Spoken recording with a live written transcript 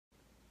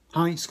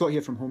Hi, Scott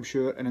here from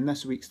HomeSure, and in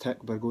this week's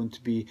tip we're going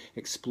to be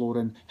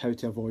exploring how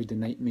to avoid the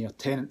nightmare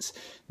tenants.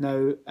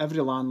 Now, every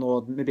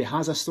landlord maybe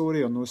has a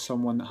story or knows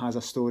someone that has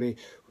a story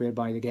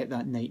whereby they get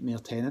that nightmare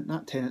tenant,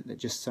 that tenant that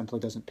just simply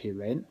doesn't pay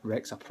rent,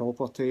 wrecks a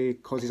property,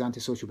 causes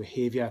antisocial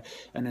behaviour,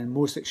 and in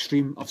most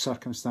extreme of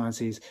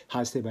circumstances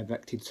has to be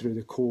evicted through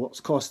the courts,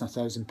 costing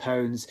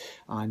 £1,000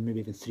 and maybe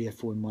even 3 or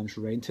 4 months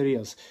rent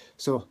arrears.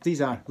 So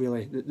these are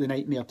really the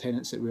nightmare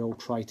tenants that we all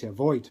try to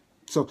avoid.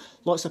 So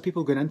lots of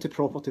people going into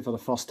property for the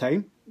first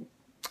time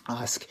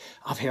ask,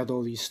 I've heard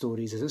all these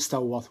stories, is it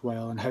still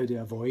worthwhile, and how do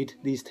I avoid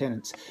these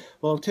tenants?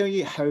 Well, I'll tell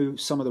you how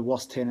some of the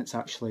worst tenants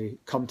actually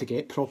come to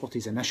get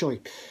properties initially.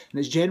 And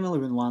it's generally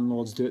when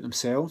landlords do it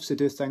themselves. They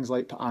do things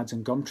like put ads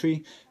in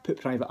Gumtree,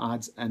 put private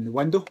ads in the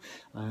window,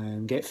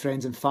 get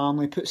friends and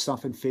family, put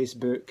stuff in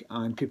Facebook,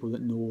 and people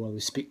that know or they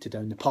speak to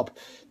down the pub.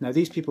 Now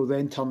these people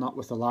then turn up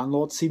with the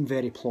landlord, seem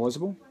very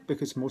plausible,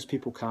 because most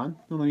people can.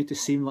 You only need to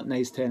seem like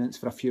nice tenants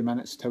for a few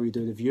minutes till we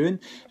do the viewing,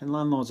 and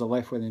landlords are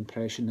left with the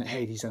impression that,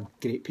 hey, these are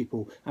great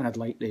people and I'd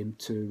like them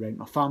to rent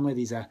my family,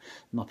 these are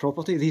my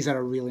property, these are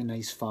a really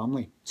nice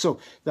family. So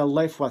they're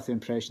left with the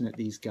impression that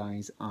these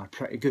guys are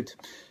pretty good.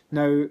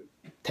 Now,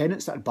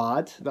 tenants that are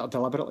bad, that are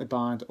deliberately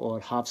bad or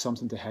have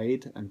something to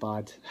hide and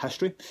bad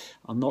history,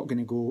 are not going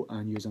to go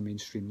and use a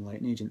mainstream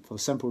letting agent for the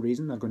simple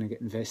reason they're going to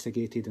get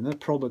investigated and they're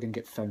probably going to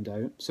get found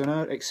out. So in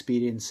our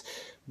experience,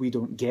 we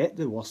don't get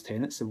the worst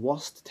tenants. The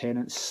worst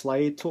tenants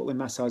totally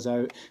miss us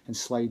out and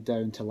slide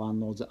down to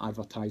landlords that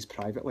advertise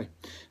privately.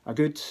 A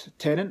good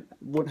tenant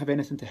won't have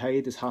anything to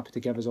hide, is happy to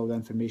give us all the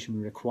information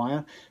we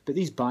require, but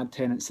these bad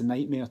tenants, the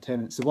nightmare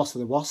tenants, the worst of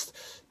the worst,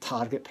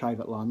 target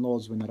private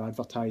landlords when they're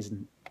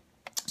advertising.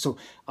 So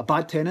a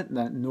bad tenant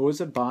that knows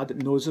they're bad,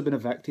 that knows they've been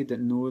evicted, that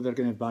know they're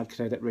going to have bad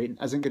credit rating,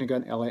 isn't going to go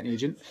into a letting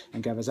agent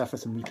and give us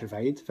everything we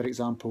provide. For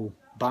example,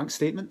 bank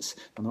statements.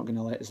 They're not going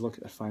to let us look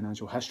at their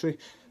financial history.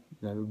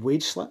 The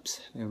wage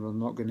slips, we're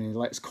not going to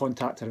let us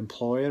contact our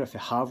employer if they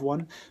have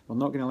one. We're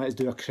not going to let us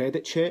do a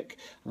credit check.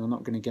 And they're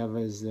not going to give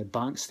us the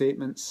bank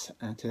statements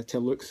to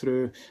look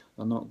through.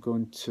 They're not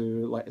going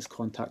to let us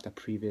contact our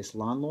previous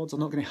landlords. They're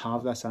not going to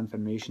have this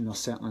information. They're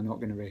certainly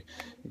not going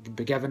to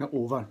be giving it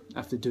over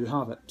if they do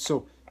have it.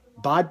 So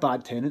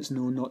bad tenants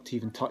know not to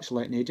even touch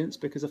letting agents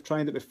because they've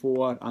tried it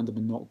before and they've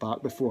been knocked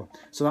back before.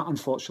 So that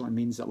unfortunately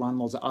means that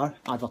landlords that are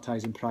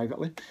advertising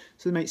privately,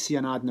 so they might see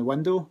an ad in the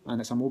window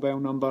and it's a mobile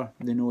number,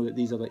 they know that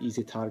these are the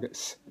easy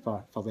targets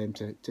for them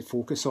to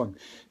focus on.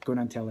 Going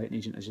into a letting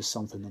agent is just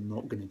something they're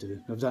not going to do.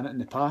 They've done it in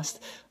the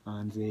past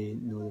and they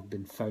know they've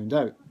been found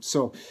out.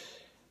 So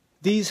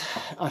these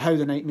are how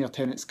the nightmare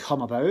tenants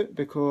come about,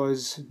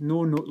 because no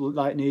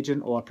letting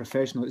agent or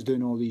professional that's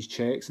doing all these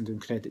checks and doing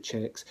credit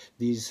checks,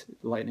 these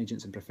letting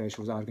agents and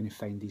professionals are going to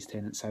find these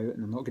tenants out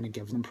and they're not going to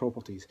give them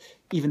properties.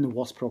 Even the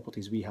worst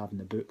properties we have in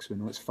the books, we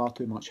know it's far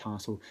too much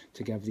hassle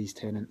to give these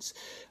tenants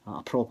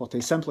a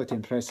property simply to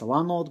impress the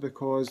landlord,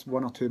 because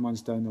 1 or 2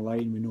 months down the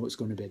line we know it's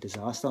going to be a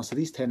disaster. So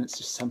these tenants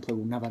just simply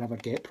will never ever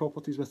get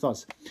properties with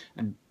us.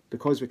 And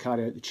because we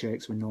carry out the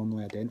checks, we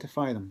normally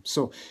identify them.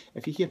 So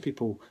if you hear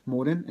people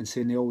moaning and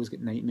saying they always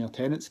get nightmare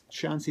tenants,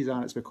 chances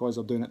are it's because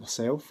they're doing it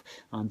themselves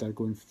and they're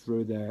going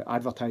through the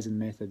advertising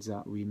methods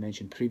that we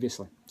mentioned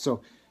previously. So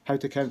how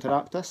to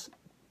counteract this?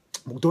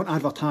 Well, don't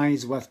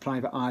advertise with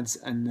private ads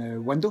in the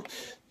window.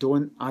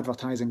 Don't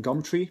advertise in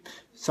Gumtree.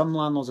 Some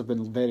landlords have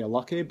been very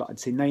lucky, but I'd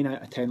say 9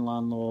 out of 10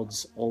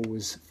 landlords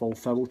always fall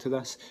foul to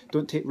this.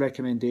 Don't take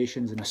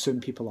recommendations and assume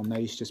people are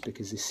nice just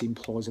because they seem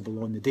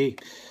plausible on the day.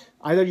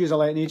 Either use a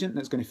letting agent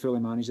that's going to fully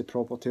manage the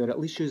property, or at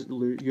least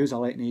use a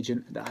letting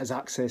agent that has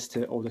access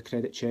to all the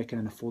credit checking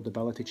and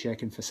affordability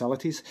checking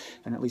facilities,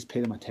 and at least pay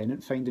them a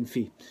tenant finding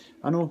fee.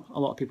 I know a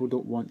lot of people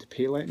don't want to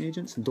pay letting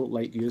agents and don't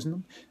like using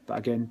them, but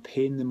again,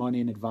 paying the money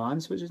in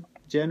advance, which is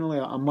generally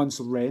a month's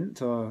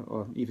rent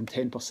or even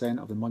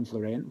 10% of the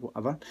monthly rent,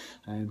 whatever,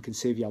 can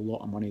save you a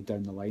lot of money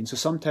down the line. So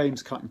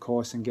sometimes cutting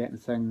costs and getting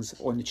things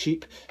on the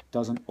cheap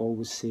doesn't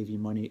always save you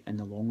money in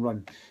the long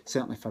run.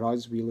 Certainly for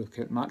us, we look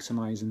at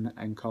maximising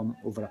the income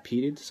over a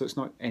period. So it's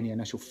not any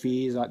initial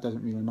fees, that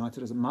doesn't really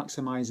matter. It's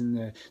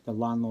maximising the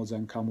landlord's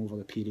income over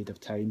the period of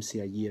time, say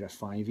a year or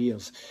 5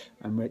 years.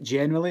 And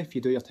generally, if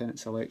you do your tenant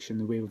selection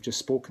the way we've just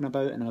spoken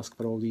about and ask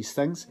for all these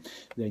things,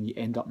 then you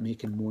end up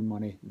making more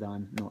money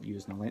than not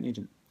using a letting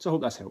agent. So I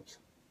hope this helps.